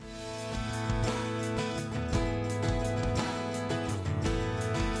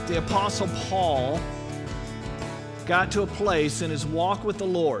the Apostle Paul got to a place in his walk with the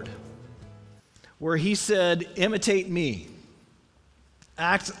Lord where he said, imitate me,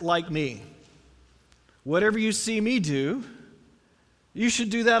 act like me. Whatever you see me do, you should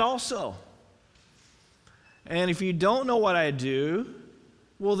do that also. And if you don't know what I do,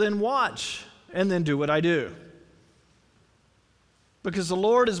 well then watch and then do what I do. Because the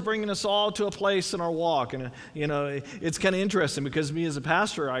Lord is bringing us all to a place in our walk. And, it's kind of interesting because me as a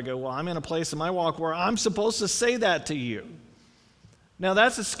pastor, I go, well, I'm in a place in my walk where I'm supposed to say that to you. Now,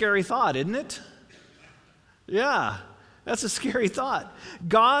 that's a scary thought, isn't it? Yeah, that's a scary thought.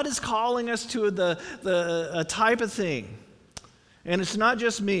 God is calling us to a type of thing. And it's not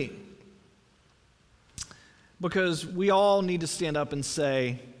just me. Because we all need to stand up and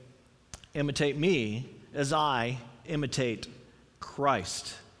say, imitate me as I imitate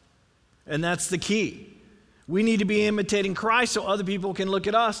Christ. And that's the key. We need to be imitating Christ so other people can look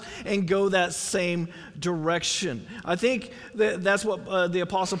at us and go that same direction. I think that's what the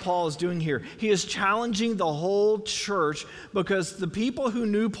Apostle Paul is doing here. He is challenging the whole church because the people who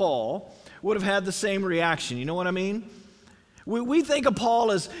knew Paul would have had the same reaction. You know what I mean? We think of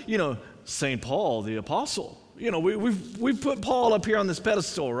Paul as, St. Paul, the apostle. We've put Paul up here on this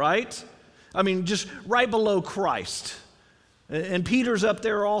pedestal, right? I mean, just right below Christ. And Peter's up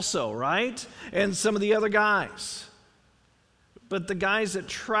there also, right? And some of the other guys. But the guys that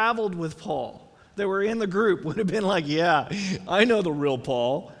traveled with Paul, that were in the group, would have been like, yeah, I know the real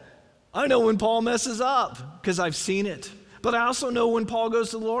Paul. I know when Paul messes up because I've seen it. But I also know when Paul goes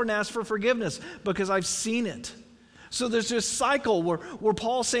to the Lord and asks for forgiveness because I've seen it. So there's this cycle where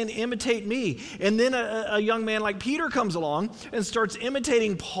Paul's saying, imitate me. And then a young man like Peter comes along and starts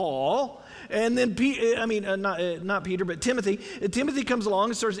imitating Paul. And then, not Peter, but Timothy. Timothy comes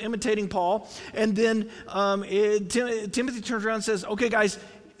along and starts imitating Paul. And then Timothy turns around and says, okay, guys,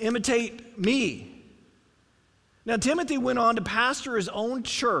 imitate me. Now, Timothy went on to pastor his own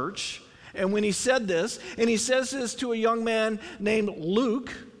church. And when he said this, and he says this to a young man named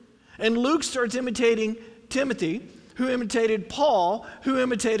Luke, and Luke starts imitating Timothy, who imitated Paul, who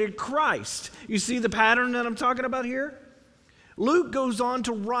imitated Christ. You see the pattern that I'm talking about here? Luke goes on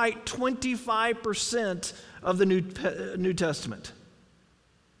to write 25% of the New Testament,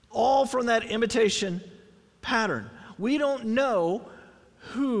 all from that imitation pattern. We don't know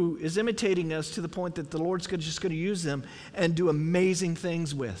who is imitating us to the point that the Lord's just going to use them and do amazing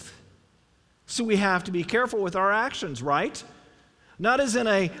things with. So we have to be careful with our actions, right? Not as in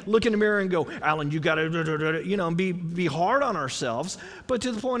a look in the mirror and go, Alan, you got to, be hard on ourselves, but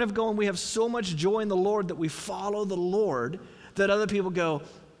to the point of going, we have so much joy in the Lord that we follow the Lord that other people go,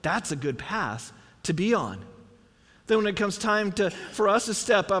 that's a good path to be on. Then when it comes time for us to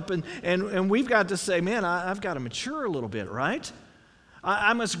step up and we've got to say, man, I've got to mature a little bit, right?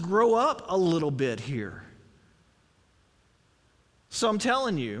 I must grow up a little bit here. So I'm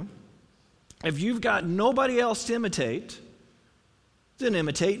telling you, if you've got nobody else to imitate, then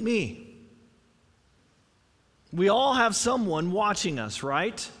imitate me. We all have someone watching us,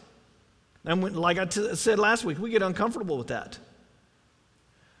 right? And like I said last week, we get uncomfortable with that.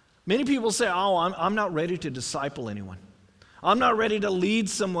 Many people say, oh, I'm not ready to disciple anyone. I'm not ready to lead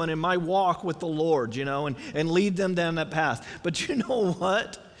someone in my walk with the Lord, and lead them down that path. But you know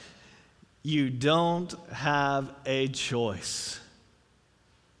what? You don't have a choice.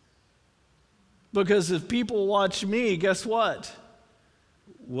 Because if people watch me, guess what?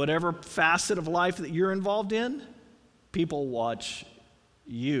 Whatever facet of life that you're involved in, people watch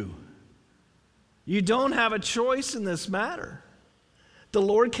you. You don't have a choice in this matter. The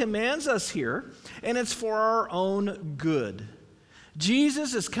Lord commands us here, and it's for our own good.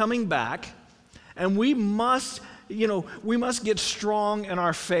 Jesus is coming back, and we must get strong in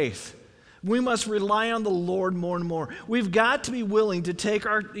our faith. We must rely on the Lord more and more. We've got to be willing to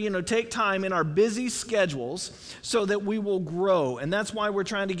take time in our busy schedules so that we will grow. And that's why we're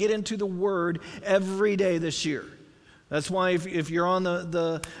trying to get into the Word every day this year. That's why if you're on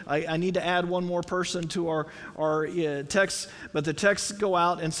I need to add one more person to our text, but the texts go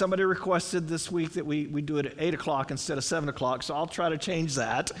out, and somebody requested this week that we do it at 8 o'clock instead of 7 o'clock, so I'll try to change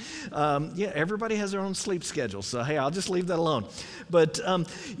that. Everybody has their own sleep schedule, so hey, I'll just leave that alone. But,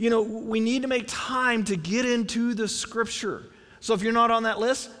 we need to make time to get into the Scripture. So if you're not on that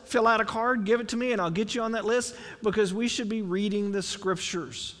list, fill out a card, give it to me, and I'll get you on that list, because we should be reading the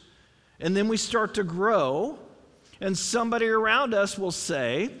Scriptures. And then we start to grow. And somebody around us will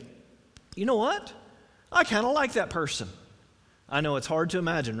say, you know what? I kind of like that person. I know it's hard to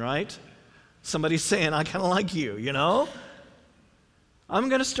imagine, right? Somebody saying, I kind of like you, I'm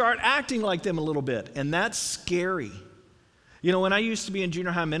going to start acting like them a little bit. And that's scary. You know, when I used to be in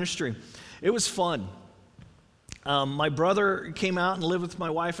junior high ministry, it was fun. My brother came out and lived with my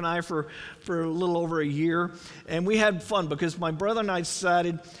wife and I for a little over a year, and we had fun because my brother and I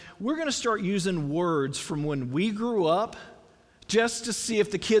decided we're going to start using words from when we grew up just to see if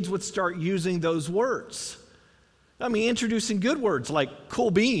the kids would start using those words. I mean, introducing good words like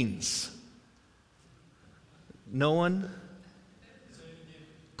cool beans. No one?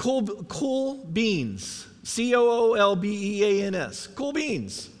 Cool beans. Coolbeans. Cool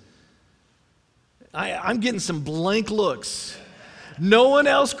beans. I'm getting some blank looks. No one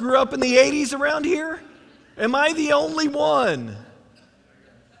else grew up in the 80s around here? Am I the only one?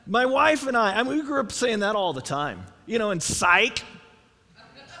 My wife and I mean, we grew up saying that all the time. You know, and psych.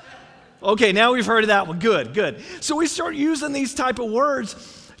 Okay, now we've heard of that one. Good. So we start using these type of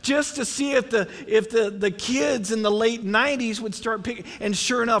words just to see if the kids in the late 90s would start picking. And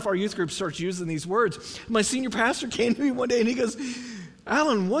sure enough, our youth group starts using these words. My senior pastor came to me one day and he goes,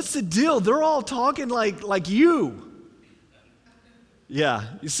 Alan, what's the deal? They're all talking like you. Yeah,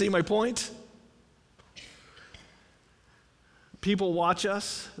 you see my point? People watch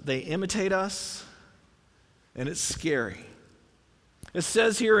us, they imitate us, and it's scary. It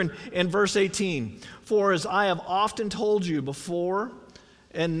says here in verse 18, "For as I have often told you before,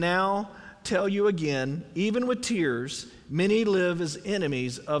 and now tell you again, even with tears, many live as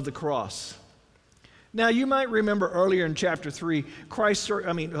enemies of the cross." Now, you might remember earlier in chapter 3,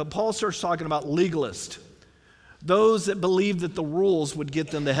 Paul starts talking about legalists, those that believe that the rules would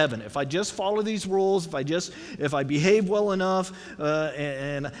get them to heaven. If I just follow these rules, if I behave well enough,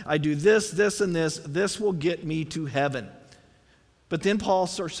 and I do this, and this will get me to heaven. But then Paul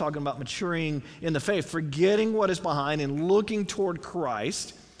starts talking about maturing in the faith, forgetting what is behind and looking toward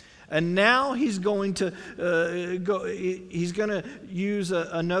Christ. And now he's going to use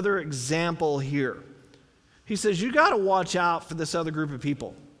another example here. He says, you got to watch out for this other group of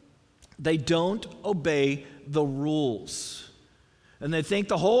people. They don't obey the rules. And they think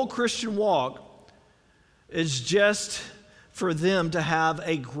the whole Christian walk is just for them to have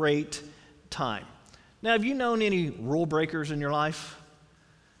a great time. Now, have you known any rule breakers in your life?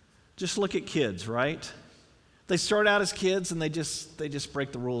 Just look at kids, right? They start out as kids and they just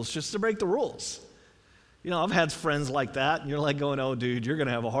break the rules just to break the rules. You know, I've had friends like that, and you're like going, oh, dude, you're going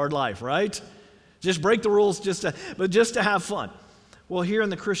to have a hard life, right? Just break the rules just to have fun. Well, here in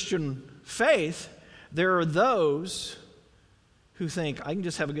the Christian faith, there are those who think, I can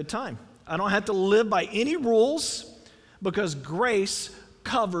just have a good time. I don't have to live by any rules because grace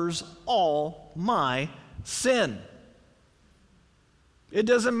covers all my sin. It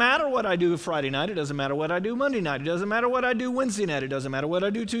doesn't matter what I do Friday night. It doesn't matter what I do Monday night. It doesn't matter what I do Wednesday night. It doesn't matter what I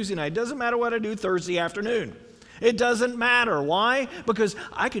do Tuesday night. It doesn't matter what I do Thursday afternoon. It doesn't matter. Why? Because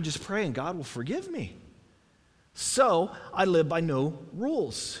I could just pray and God will forgive me. So I live by no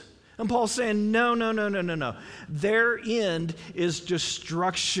rules. And Paul's saying, no. Their end is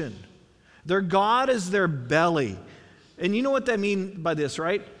destruction. Their God is their belly. And you know what that means by this,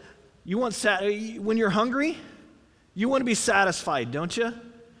 right? You want when you're hungry, you want to be satisfied, don't you?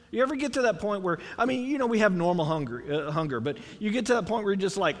 You ever get to that point where, we have normal hunger, but you get to that point where you're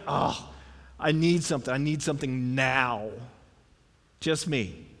just like, oh, I need something. I need something now. Just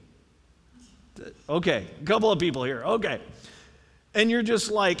me. Okay, a couple of people here. Okay. And you're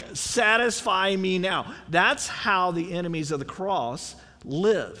just like, satisfy me now. That's how the enemies of the cross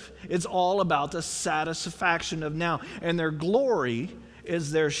live. It's all about the satisfaction of now. And their glory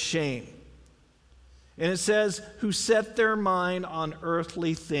is their shame. And it says, who set their mind on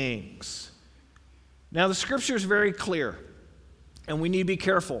earthly things. Now, the scripture is very clear, and we need to be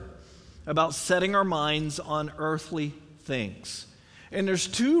careful about setting our minds on earthly things. And there's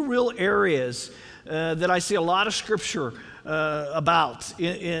two real areas that I see a lot of scripture about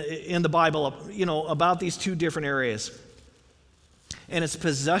in the Bible, about these two different areas. And it's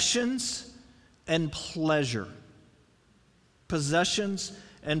possessions and pleasure. Possessions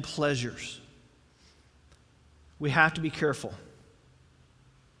and pleasures. We have to be careful.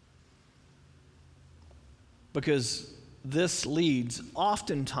 Because this leads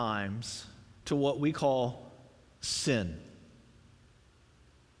oftentimes to what we call sin.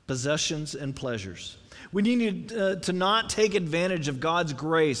 Possessions and pleasures. We need to not take advantage of God's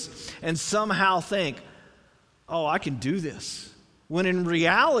grace and somehow think, oh, I can do this. When in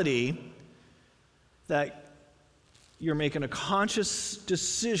reality, that you're making a conscious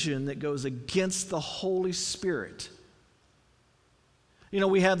decision that goes against the Holy Spirit. You know,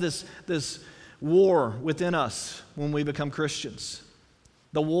 we have this war within us when we become Christians.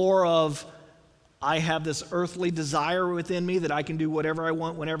 The war of, I have this earthly desire within me that I can do whatever I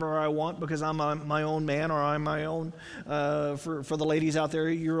want, whenever I want, because I'm my own man, or I'm my own, for the ladies out there,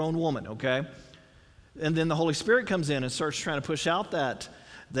 your own woman, okay? And then the Holy Spirit comes in and starts trying to push out that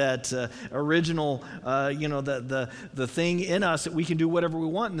original, the thing in us that we can do whatever we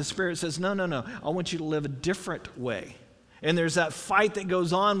want. And the Spirit says, no, I want you to live a different way. And there's that fight that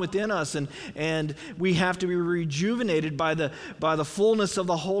goes on within us, and we have to be rejuvenated by the fullness of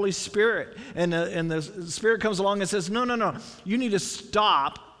the Holy Spirit. And the Spirit comes along and says, no, you need to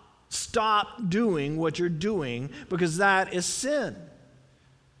stop doing what you're doing, because that is sin.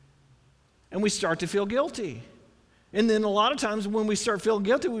 And we start to feel guilty. And then a lot of times when we start feeling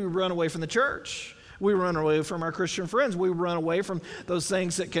guilty, we run away from the church. We run away from our Christian friends. We run away from those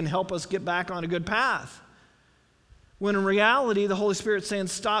things that can help us get back on a good path. When in reality, the Holy Spirit's saying,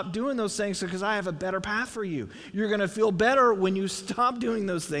 stop doing those things because I have a better path for you. You're going to feel better when you stop doing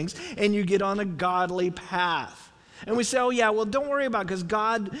those things and you get on a godly path. And we say, oh yeah, well don't worry about it, because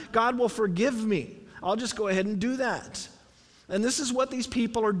God will forgive me. I'll just go ahead and do that. And this is what these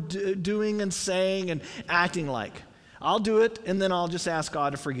people are doing and saying and acting like. I'll do it, and then I'll just ask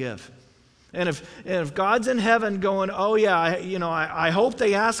God to forgive. And if God's in heaven going, oh yeah, I hope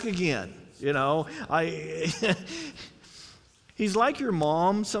they ask again. He's like your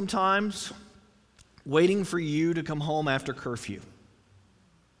mom sometimes, waiting for you to come home after curfew.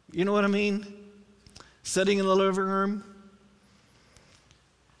 You know what I mean? Sitting in the living room.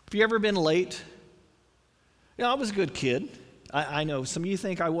 Have you ever been late? I was a good kid. I know some of you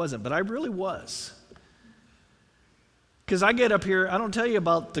think I wasn't, but I really was. Because I get up here, I don't tell you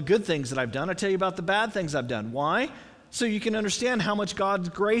about the good things that I've done, I tell you about the bad things I've done. Why? So you can understand how much God's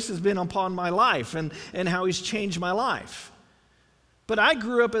grace has been upon my life and how He's changed my life. But I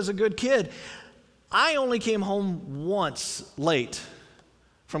grew up as a good kid. I only came home once late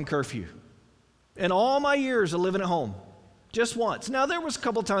from curfew in all my years of living at home. Just once. Now, there was a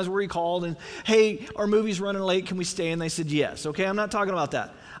couple times where he called and, hey, our movie's running late, can we stay? And they said yes. Okay, I'm not talking about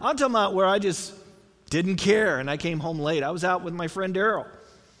that. I'm talking about where I just didn't care and I came home late. I was out with my friend Daryl.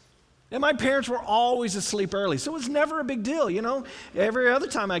 And my parents were always asleep early, so it was never a big deal, Every other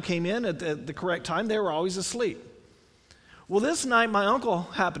time I came in at the correct time, they were always asleep. Well, this night, my uncle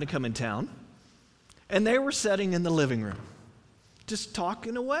happened to come in town, and they were sitting in the living room, just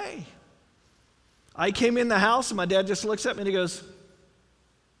talking away. I came in the house, and my dad just looks at me, and he goes,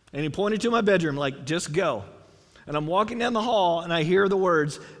 and he pointed to my bedroom, like, just go. And I'm walking down the hall, and I hear the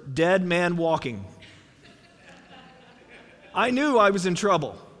words, dead man walking. I knew I was in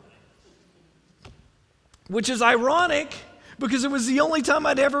trouble. Which is ironic, because it was the only time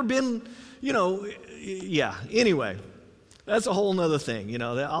I'd ever been, anyway. That's a whole nother thing,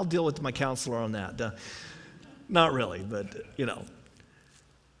 I'll deal with my counselor on that. Not really, but,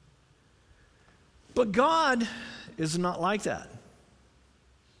 But God is not like that.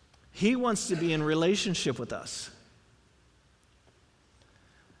 He wants to be in relationship with us.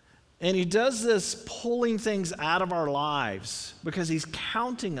 And He does this pulling things out of our lives because He's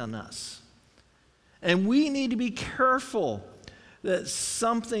counting on us. And we need to be careful that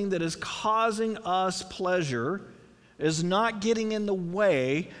something that is causing us pleasure is not getting in the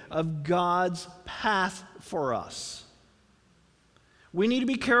way of God's path for us. We need to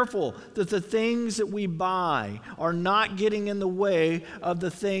be careful that the things that we buy are not getting in the way of the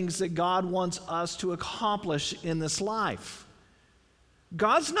things that God wants us to accomplish in this life.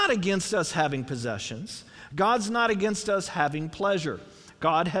 God's not against us having possessions. God's not against us having pleasure.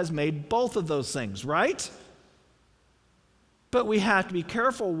 God has made both of those things, right? But we have to be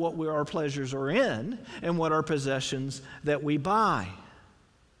careful what our pleasures are in and what our possessions that we buy.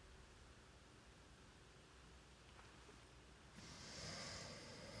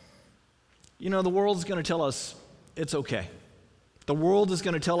 The world is going to tell us it's okay. The world is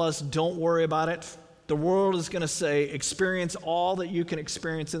going to tell us don't worry about it. The world is going to say experience all that you can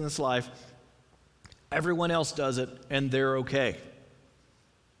experience in this life. Everyone else does it, and they're okay.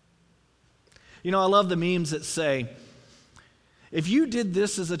 I love the memes that say, if you did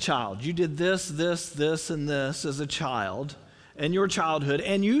this as a child, you did this, and this as a child in your childhood,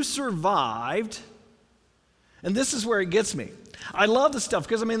 and you survived, and this is where it gets me. I love the stuff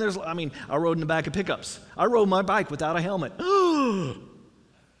because, I rode in the back of pickups. I rode my bike without a helmet.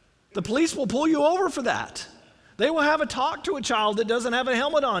 The police will pull you over for that. They will have a talk to a child that doesn't have a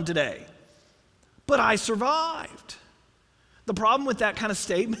helmet on today. But I survived. The problem with that kind of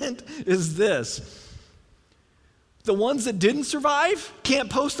statement is this. The ones that didn't survive can't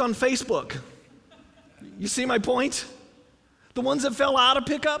post on Facebook. You see my point? The ones that fell out of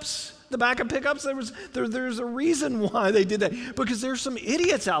pickups The backup pickups, there's a reason why they did that. Because there's some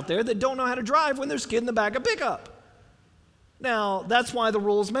idiots out there that don't know how to drive when there's a kid in the backup pickup. Now, that's why the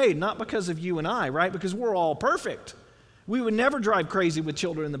rule's made, not because of you and I, right? Because we're all perfect. We would never drive crazy with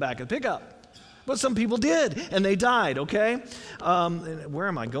children in the back of the pickup. But some people did, and they died, okay? Where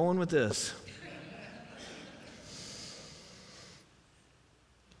am I going with this?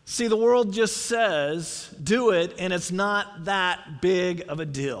 See, the world just says, do it, and it's not that big of a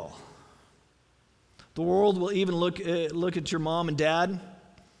deal. The world will even look at your mom and dad.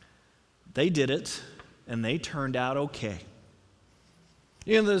 They did it, and they turned out okay.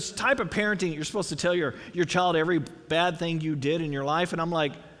 You know, this type of parenting, you're supposed to tell your child every bad thing you did in your life, and I'm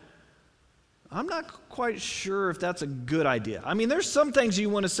like, I'm not quite sure if that's a good idea. I mean, there's some things you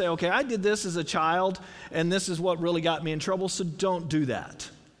want to say, okay, I did this as a child, and this is what really got me in trouble, so don't do that.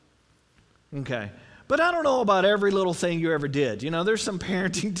 Okay. But I don't know about every little thing you ever did. You know, there's some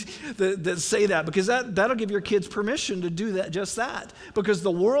parenting that say that, because that'll give your kids permission to do that, just that. Because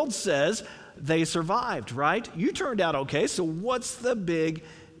the world says they survived, right? You turned out okay, so what's the big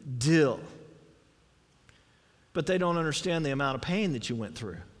deal? But they don't understand the amount of pain that you went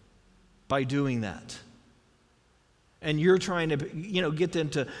through by doing that. And you're trying to, get them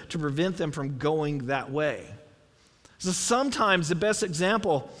to prevent them from going that way. So sometimes the best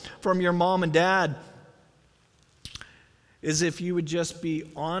example from your mom and dad is if you would just be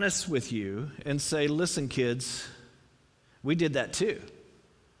honest with you and say, listen, kids, we did that too.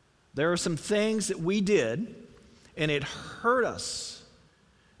 There are some things that we did, and it hurt us.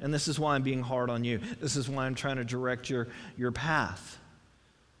 And this is why I'm being hard on you. This is why I'm trying to direct your path.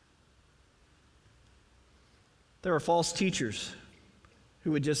 There are false teachers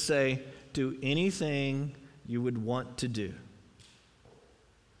who would just say, do anything you would want to do.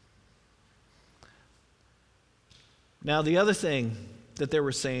 Now, the other thing that they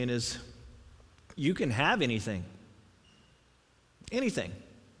were saying is, you can have anything. Anything.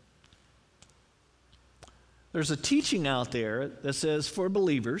 There's a teaching out there that says, for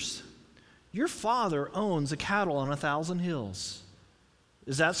believers, your Father owns a cattle on 1,000 hills.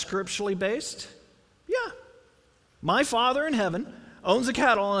 Is that scripturally based? Yeah. My Father in heaven owns a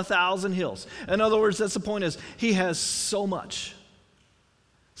cattle on 1,000 hills. In other words, that's the point, is he has so much.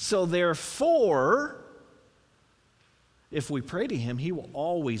 So therefore, if we pray to him, he will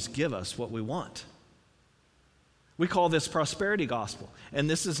always give us what we want. We call this prosperity gospel, and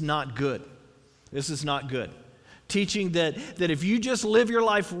this is not good. This is not good. Teaching that if you just live your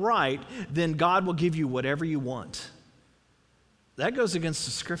life right, then God will give you whatever you want. That goes against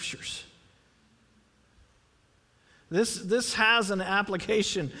the scriptures. This has an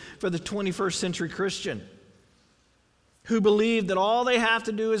application for the 21st century Christian who believe that all they have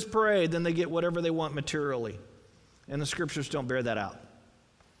to do is pray, then they get whatever they want materially. And the scriptures don't bear that out.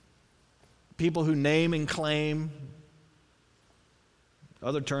 People who name and claim,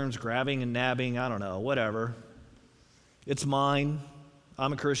 other terms, grabbing and nabbing, I don't know, whatever. It's mine.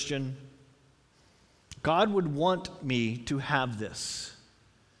 I'm a Christian. God would want me to have this,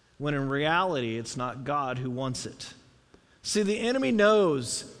 when in reality, it's not God who wants it. See, the enemy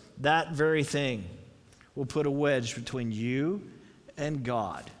knows that very thing will put a wedge between you and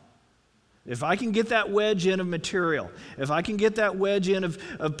God. If I can get that wedge in of material, if I can get that wedge in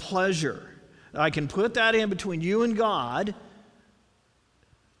of pleasure, I can put that in between you and God,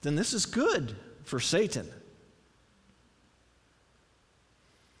 then this is good for Satan.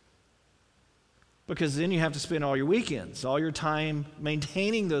 Because then you have to spend all your weekends, all your time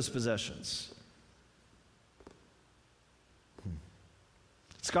maintaining those possessions.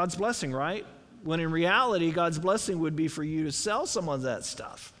 It's God's blessing, right? When in reality, God's blessing would be for you to sell some of that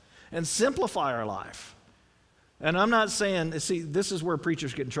stuff and simplify our life. And I'm not saying, see, this is where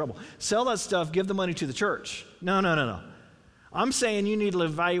preachers get in trouble. Sell that stuff, give the money to the church. No. I'm saying you need to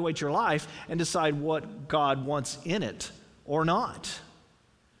evaluate your life and decide what God wants in it or not.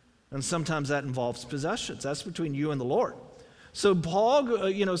 And sometimes that involves possessions. That's between you and the Lord. So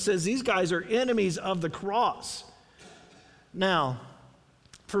Paul, says these guys are enemies of the cross. Now,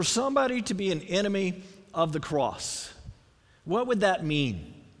 for somebody to be an enemy of the cross, what would that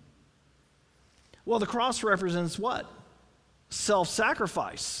mean? Well, the cross represents what?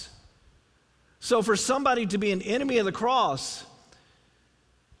 Self-sacrifice. So for somebody to be an enemy of the cross,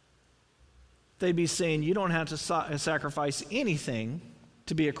 they'd be saying you don't have to sacrifice anything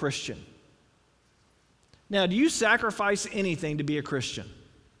to be a Christian. Now, do you sacrifice anything to be a Christian?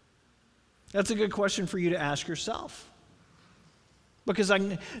 That's a good question for you to ask yourself. Because,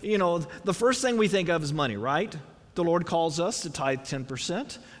 the first thing we think of is money, right? The Lord calls us to tithe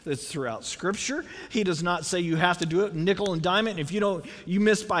 10%. That's throughout Scripture. He does not say you have to do it nickel and dime it. And if you don't, you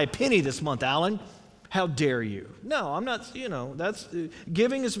missed by a penny this month, Alan. How dare you? No, I'm not, that's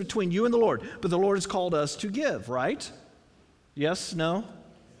giving is between you and the Lord. But the Lord has called us to give, right? Yes? No?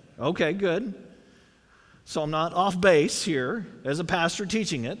 Okay, good. So I'm not off base here as a pastor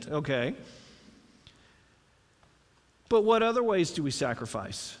teaching it, okay. But what other ways do we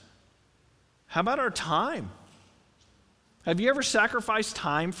sacrifice? How about our time? Have you ever sacrificed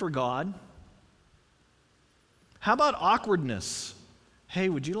time for God? How about awkwardness? Hey,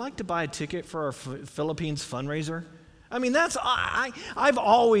 would you like to buy a ticket for our Philippines fundraiser? I mean, I've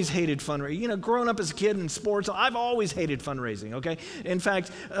always hated fundraising. Growing up as a kid in sports, I've always hated fundraising, okay? In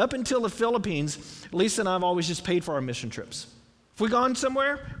fact, up until the Philippines, Lisa and I have always just paid for our mission trips. If we gone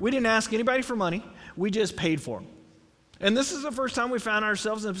somewhere, we didn't ask anybody for money. We just paid for them. And this is the first time we found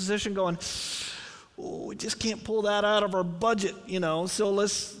ourselves in a position going, oh, we just can't pull that out of our budget, so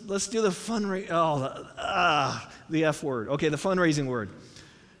let's do the fundraising. Oh, the F word. Okay, the fundraising word,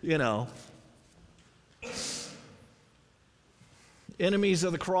 Enemies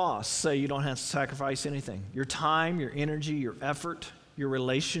of the cross say you don't have to sacrifice anything. Your time, your energy, your effort, your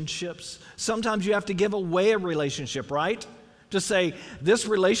relationships. Sometimes you have to give away a relationship, right? To say, this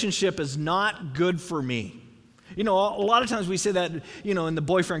relationship is not good for me. A lot of times we say that, in the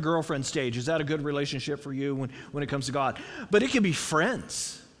boyfriend-girlfriend stage. Is that a good relationship for you when it comes to God? But it can be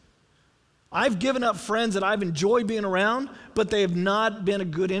friends. I've given up friends that I've enjoyed being around, but they have not been a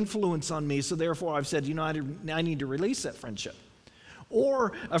good influence on me. So therefore I've said, I need to release that friendship.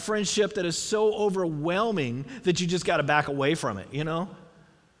 Or a friendship that is so overwhelming that you just got to back away from it,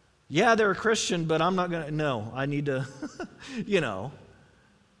 Yeah, they're a Christian, but I'm not going to, no, I need to,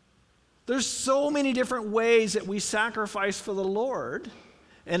 There's so many different ways that we sacrifice for the Lord,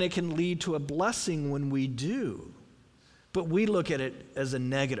 and it can lead to a blessing when we do. But we look at it as a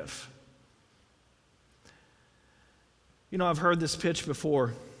negative. I've heard this pitch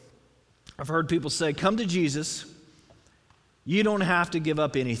before. I've heard people say, come to Jesus. You don't have to give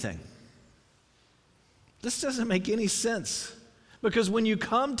up anything. This doesn't make any sense. Because when you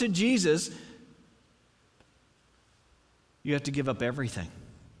come to Jesus, you have to give up everything.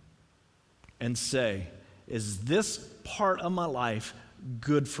 And say, is this part of my life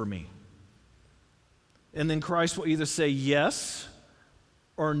good for me? And then Christ will either say yes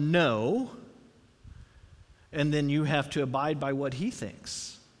or no, and then you have to abide by what he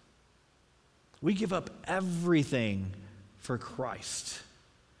thinks. We give up everything for Christ,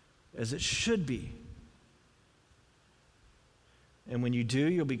 as it should be. And when you do,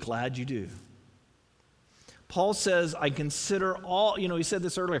 you'll be glad you do. Paul says, I consider all, he said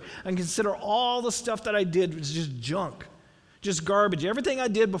this earlier, I consider all the stuff that I did was just junk, just garbage. Everything I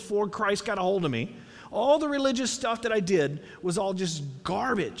did before Christ got a hold of me, all the religious stuff that I did was all just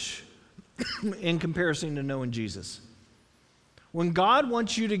garbage in comparison to knowing Jesus. When God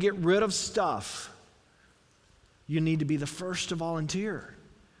wants you to get rid of stuff, you need to be the first to volunteer.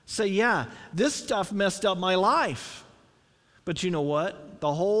 Say, yeah, this stuff messed up my life. But you know what?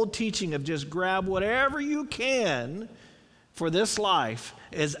 The whole teaching of just grab whatever you can for this life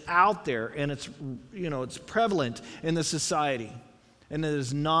is out there, and it's prevalent in the society, and it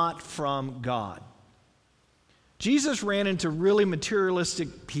is not from God. Jesus ran into really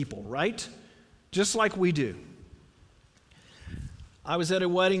materialistic people, right? Just like we do. I was at a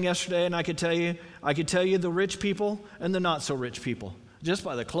wedding yesterday, and I could tell you the rich people and the not so rich people just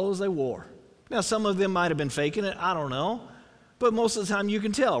by the clothes they wore. Now, some of them might have been faking it, I don't know. But most of the time you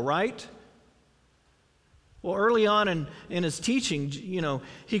can tell, right? Well, early on in his teaching,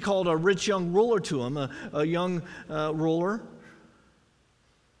 he called a rich young ruler to him, a young ruler.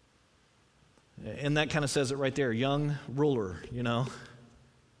 And that kind of says it right there, young ruler,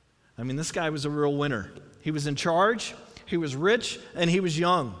 I mean, this guy was a real winner. He was in charge, he was rich, and he was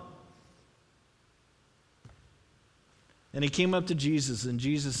young. And he came up to Jesus, and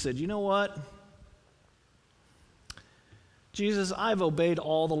Jesus said, you know what? Jesus, I've obeyed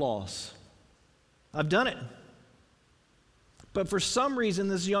all the laws. I've done it. But for some reason,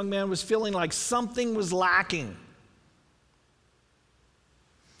 this young man was feeling like something was lacking.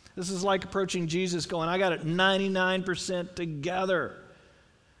 This is like approaching Jesus going, I got it 99% together.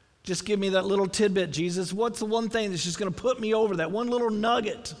 Just give me that little tidbit, Jesus. What's the one thing that's just going to put me over, that one little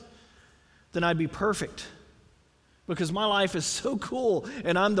nugget? Then I'd be perfect. Because my life is so cool,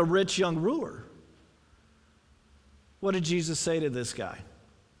 and I'm the rich young ruler. What did Jesus say to this guy?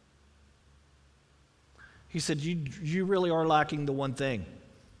 He said, you really are lacking the one thing.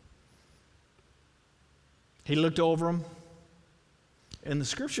 He looked over him, and the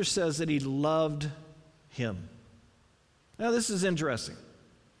scripture says that he loved him. Now, this is interesting.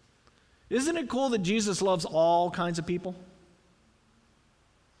 Isn't it cool that Jesus loves all kinds of people?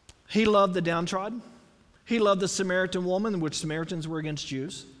 He loved the downtrodden. He loved the Samaritan woman, which Samaritans were against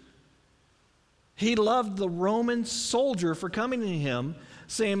Jews. He loved the Roman soldier for coming to him,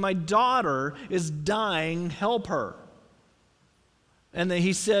 saying, my daughter is dying, help her. And then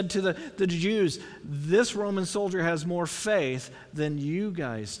he said to the Jews, this Roman soldier has more faith than you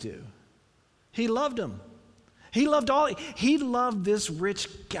guys do. He loved him. He loved this rich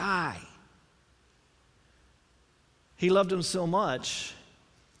guy. He loved him so much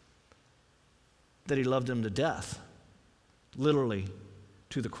that he loved him to death, literally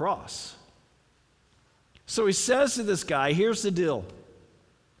to the cross. So he says to this guy, here's the deal.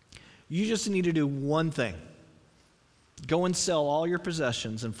 You just need to do one thing. Go and sell all your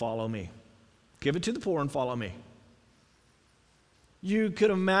possessions and follow me. Give it to the poor and follow me. You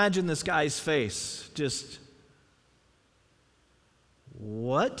could imagine this guy's face, just,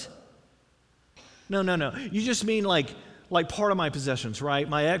 what? No. You just mean like part of my possessions, right?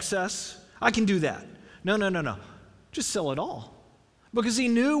 My excess? I can do that. No. Just sell it all. Because he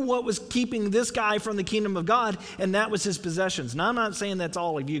knew what was keeping this guy from the kingdom of God, and that was his possessions. Now, I'm not saying that's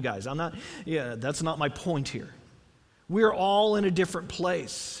all of you guys. That's not my point here. We're all in a different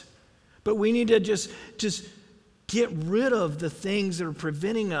place. But we need to just get rid of the things that are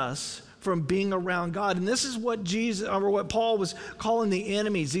preventing us from being around God. And this is what what Paul was calling the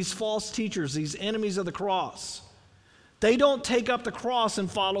enemies, these false teachers, these enemies of the cross. They don't take up the cross and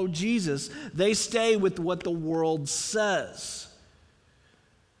follow Jesus. They stay with what the world says.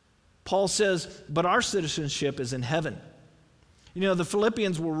 Paul says, but our citizenship is in heaven. You know, the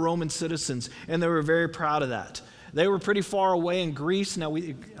Philippians were Roman citizens, and they were very proud of that. They were pretty far away in Greece. Now,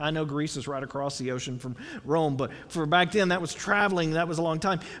 I know Greece is right across the ocean from Rome, but for back then, that was traveling. That was a long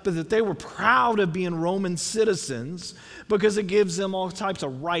time. But that they were proud of being Roman citizens because it gives them all types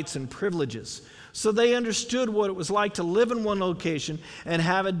of rights and privileges. So they understood what it was like to live in one location and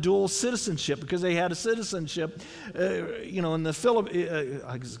have a dual citizenship, because they had a citizenship, in the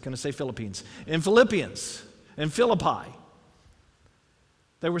I was going to say Philippines, in Philippians, in Philippi.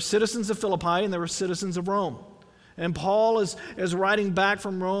 They were citizens of Philippi and they were citizens of Rome. And Paul is writing back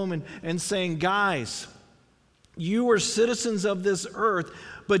from Rome and saying, guys, you are citizens of this earth,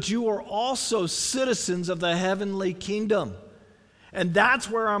 but you are also citizens of the heavenly kingdom. And that's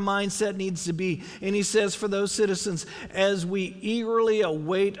where our mindset needs to be. And he says, for those citizens, as we eagerly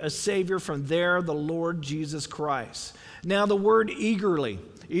await a Savior from there, the Lord Jesus Christ. Now, the word eagerly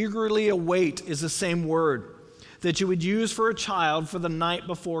await is the same word that you would use for a child for the night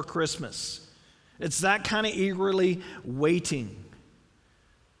before Christmas. It's that kind of eagerly waiting.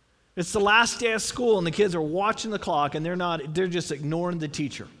 It's the last day of school and the kids are watching the clock and they're just ignoring the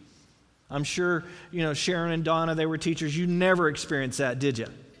teacher. I'm sure, Sharon and Donna, they were teachers. You never experienced that, did you?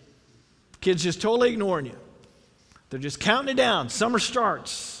 Kids just totally ignoring you. They're just counting it down. Summer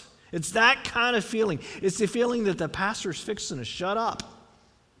starts. It's that kind of feeling. It's the feeling that the pastor's fixing to shut up.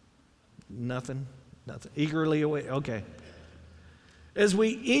 Nothing. Eagerly await. Okay. As we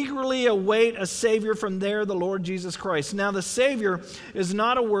eagerly await a Savior from there, the Lord Jesus Christ. Now, the Savior is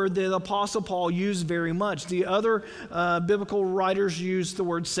not a word that the Apostle Paul used very much. The other biblical writers use the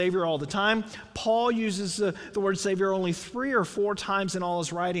word Savior all the time. Paul uses the word Savior only 3 or 4 times in all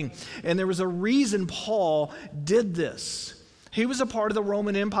his writing. And there was a reason Paul did this. He was a part of the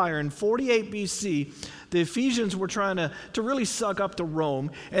Roman Empire. In 48 BC, the Ephesians were trying to really suck up to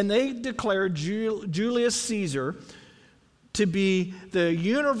Rome, and they declared Julius Caesar to be the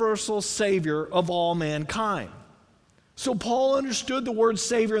universal Savior of all mankind. So Paul understood the word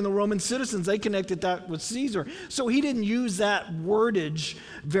Savior, and the Roman citizens, they connected that with Caesar. So he didn't use that wordage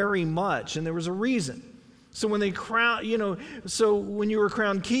very much, and there was a reason. So when when you were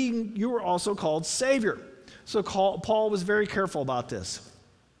crowned king, you were also called Savior. So Paul was very careful about this.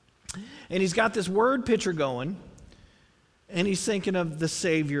 And he's got this word picture going, and he's thinking of the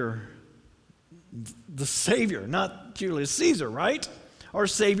Savior. The Savior, not Julius Caesar, right? Our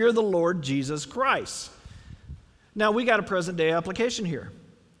Savior, the Lord Jesus Christ. Now, we got a present day application here.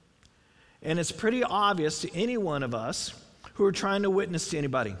 And it's pretty obvious to any one of us who are trying to witness to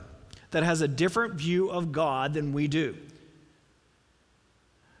anybody that has a different view of God than we do.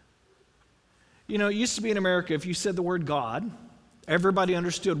 It used to be in America, if you said the word God, everybody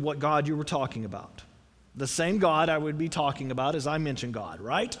understood what God you were talking about. The same God I would be talking about as I mention God,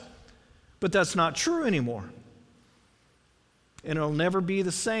 right? But that's not true anymore. And it'll never be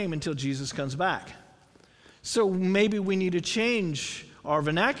the same until Jesus comes back. So maybe we need to change our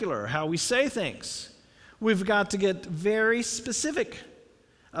vernacular, how we say things. We've got to get very specific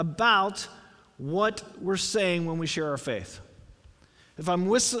about what we're saying when we share our faith. If I'm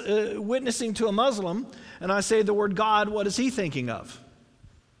witnessing to a Muslim and I say the word God, what is he thinking of?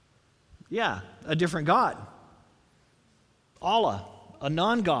 Yeah, a different God. Allah, a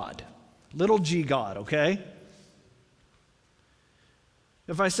non-God, little g God, okay?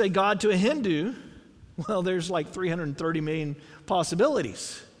 If I say God to a Hindu, well, there's like 330 million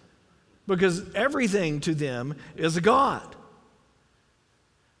possibilities because everything to them is a God.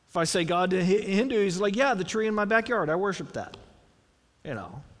 If I say God to a Hindu, he's like, yeah, the tree in my backyard, I worship that. You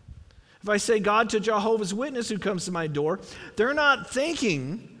know. If I say God to Jehovah's Witness who comes to my door, they're not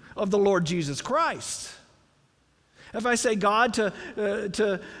thinking of the Lord Jesus Christ. If I say God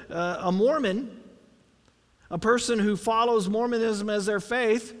to a Mormon, a person who follows Mormonism as their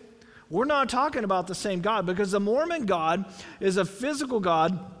faith, we're not talking about the same God, because the Mormon God is a physical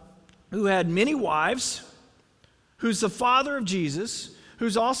God who had many wives, who's the father of Jesus,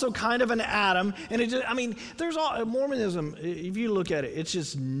 who's also kind of an Adam. And there's all Mormonism, if you look at it, it's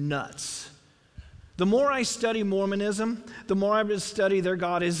just nuts. The more I study Mormonism, the more I study their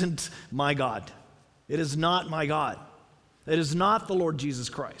God isn't my God. It is not my God. It is not the Lord Jesus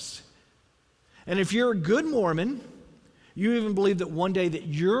Christ. And if you're a good Mormon, you even believe that one day that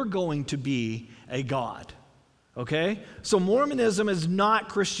you're going to be a God. Okay? So Mormonism is not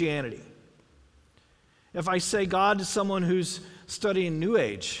Christianity. If I say God to someone who's studying New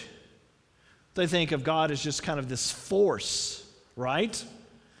Age, they think of God as just kind of this force, right?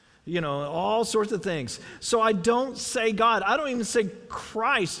 You know, all sorts of things. So I don't say God. I don't even say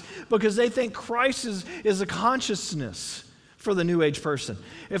Christ, because they think Christ is a consciousness for the New Age person.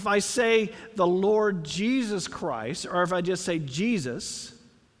 If I say the Lord Jesus Christ, or if I just say Jesus,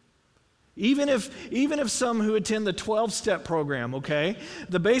 even if some who attend the 12-step program, okay,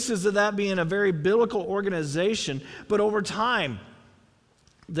 the basis of that being a very biblical organization, but over time,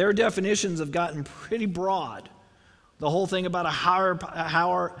 their definitions have gotten pretty broad. The whole thing about a higher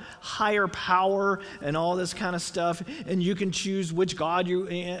power and all this kind of stuff, and you can choose which God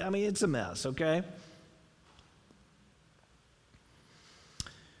it's a mess, okay?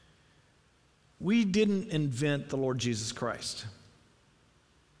 We didn't invent the Lord Jesus Christ.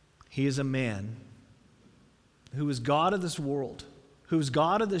 He is a man who is God of this world, who is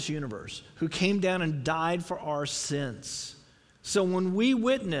God of this universe, who came down and died for our sins. So when we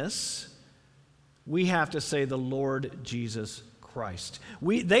witness, we have to say the Lord Jesus Christ.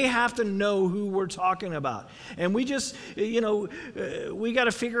 They have to know who we're talking about. And we just, we got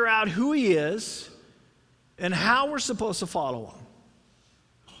to figure out who he is and how we're supposed to follow him.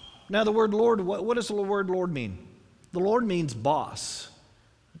 Now, the word Lord, what does the word Lord mean? The Lord means boss.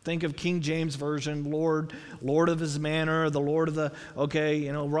 Think of King James Version, Lord of his manor, the Lord of the,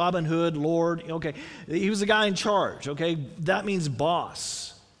 Robin Hood, Lord, okay. He was the guy in charge, okay? That means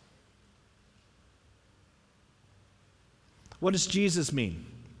boss. What does Jesus mean?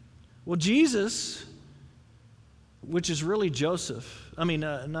 Well, Jesus, which is really Joseph,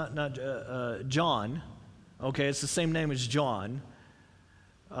 John, okay, it's the same name as John.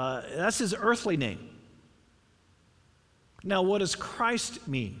 That's his earthly name. Now, what does Christ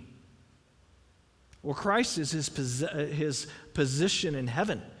mean? Well, Christ is his position in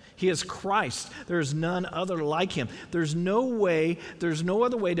heaven. He is Christ. There is none other like him. There's no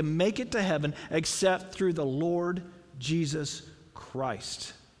other way to make it to heaven except through the Lord Jesus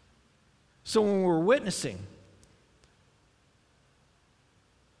Christ. So when we're witnessing,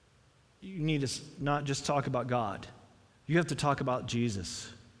 you need to not just talk about God. You have to talk about Jesus.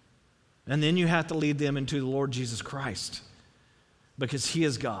 And then you have to lead them into the Lord Jesus Christ, because he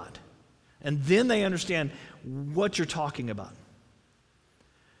is God. And then they understand what you're talking about.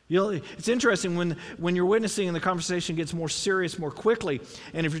 It's interesting when you're witnessing and the conversation gets more serious more quickly,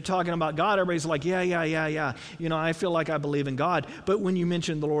 and if you're talking about God, everybody's like, yeah. I feel like I believe in God. But when you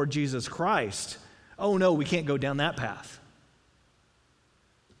mention the Lord Jesus Christ, oh no, we can't go down that path.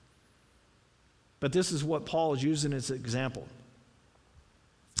 But this is what Paul is using as an example.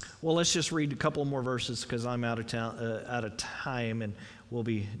 Well, let's just read a couple more verses because I'm out of time, and we'll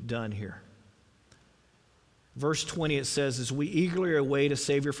be done here. Verse 20, it says, as we eagerly await a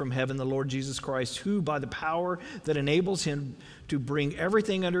Savior from heaven, the Lord Jesus Christ, who by the power that enables him to bring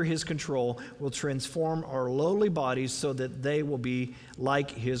everything under his control will transform our lowly bodies so that they will be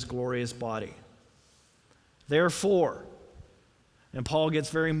like his glorious body. Therefore, and Paul gets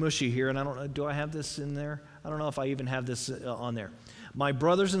very mushy here, and I don't know, do I have this in there? I don't know if I even have this on there. My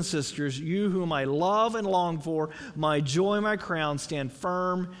brothers and sisters, you whom I love and long for, my joy, my crown, stand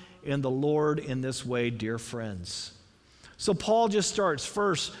firm in the Lord in this way, dear friends. So Paul just starts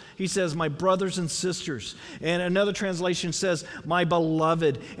first. He says, my brothers and sisters. And another translation says, my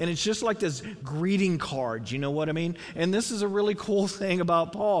beloved. And it's just like this greeting card, you know what I mean? And this is a really cool thing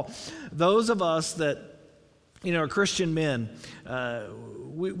about Paul. Those of us that, are Christian men,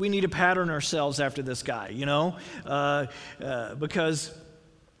 we need to pattern ourselves after this guy, because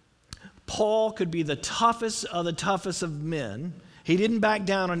Paul could be the toughest of men. He didn't back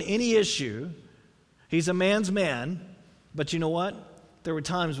down on any issue. He's a man's man. But you know what? There were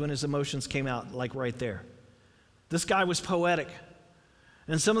times when his emotions came out like right there. This guy was poetic.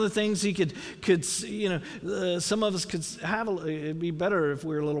 And some of the things he could some of us could have, it'd be better if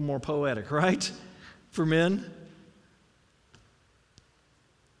we were a little more poetic, right? For men.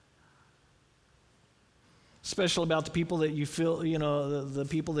 Especially about the people that you feel, the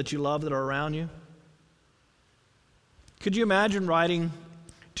people that you love that are around you. Could you imagine writing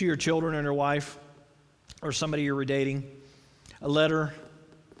to your children and your wife or somebody you were dating a letter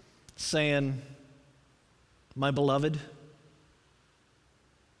saying, my beloved?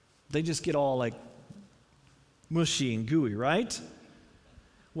 They just get all like mushy and gooey, right?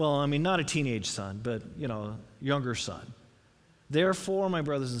 Well, I mean, not a teenage son, but, younger son. Therefore, my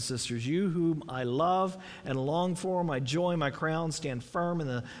brothers and sisters, you whom I love and long for, my joy, my crown, stand firm in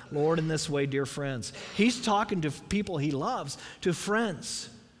the Lord in this way, dear friends. He's talking to people he loves, to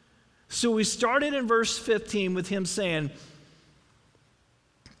friends. So we started in verse 15 with him saying,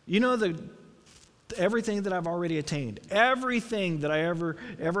 everything that I've already attained, everything that I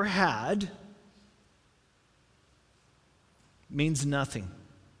ever had means nothing.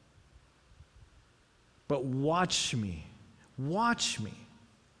 But watch me,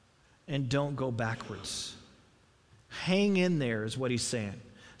 and don't go backwards. Hang in there is what he's saying.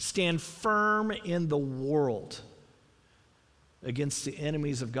 Stand firm in the world against the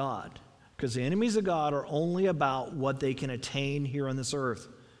enemies of God. Because the enemies of God are only about what they can attain here on this earth.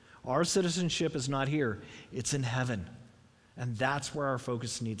 Our citizenship is not here, it's in heaven. And that's where our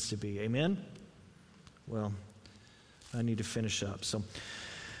focus needs to be. Amen? Well, I need to finish up. So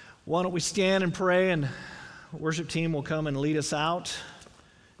why don't we stand and pray, and the worship team will come and lead us out.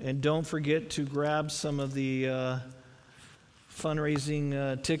 And don't forget to grab some of the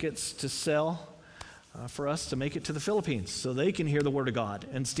fundraising tickets to sell for us to make it to the Philippines so they can hear the Word of God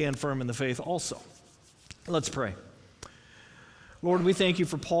and stand firm in the faith also. Let's pray. Lord, we thank you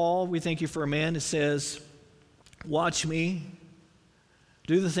for Paul. We thank you for a man who says, watch me,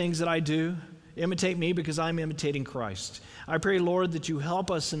 do the things that I do, imitate me because I'm imitating Christ. I pray, Lord, that you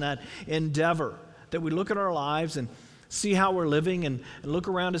help us in that endeavor, that we look at our lives and see how we're living and look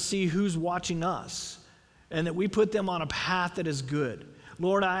around to see who's watching us, and that we put them on a path that is good.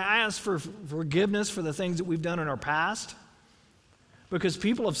 Lord, I ask for forgiveness for the things that we've done in our past, because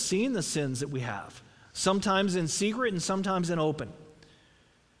people have seen the sins that we have. Sometimes in secret and sometimes in open.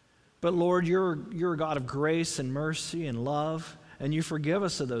 But Lord, you're a God of grace and mercy and love, and you forgive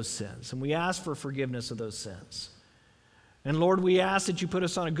us of those sins. And we ask for forgiveness of those sins. And Lord, we ask that you put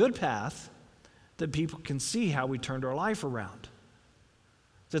us on a good path, that people can see how we turned our life around.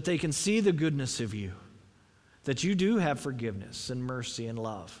 That they can see the goodness of you. That you do have forgiveness and mercy and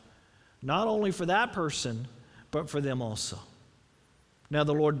love. Not only for that person, but for them also. Now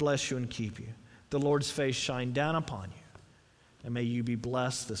the Lord bless you and keep you. The Lord's face shine down upon you. And may you be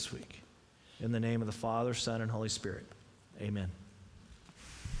blessed this week. In the name of the Father, Son, and Holy Spirit. Amen.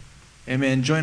 Amen. Join